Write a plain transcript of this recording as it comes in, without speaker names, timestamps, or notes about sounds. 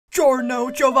Giorno,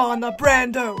 Giovanna,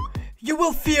 Brando. You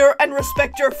will fear and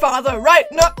respect your father, right?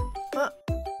 No.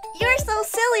 You're so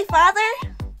silly, Father.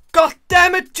 God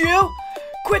damn it, Jill!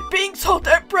 Quit being so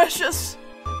damn precious.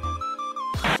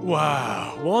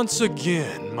 Wow, once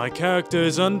again, my character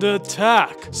is under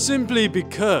attack, simply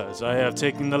because I have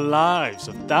taken the lives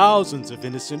of thousands of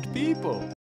innocent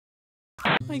people.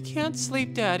 I can't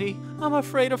sleep, Daddy. I'm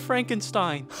afraid of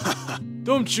Frankenstein.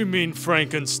 Don't you mean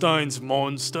Frankenstein's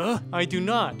monster? I do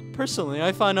not. Personally,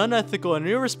 I find unethical and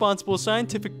irresponsible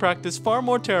scientific practice far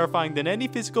more terrifying than any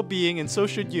physical being, and so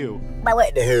should you. But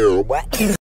what the hell,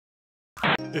 what?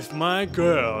 If my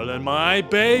girl and my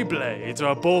Beyblades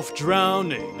are both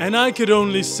drowning, and I could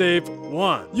only save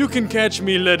one, you can catch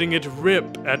me letting it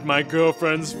rip at my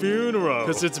girlfriend's funeral,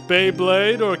 cause it's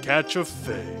Beyblade or catch a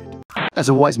fade. As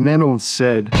a wise man once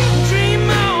said,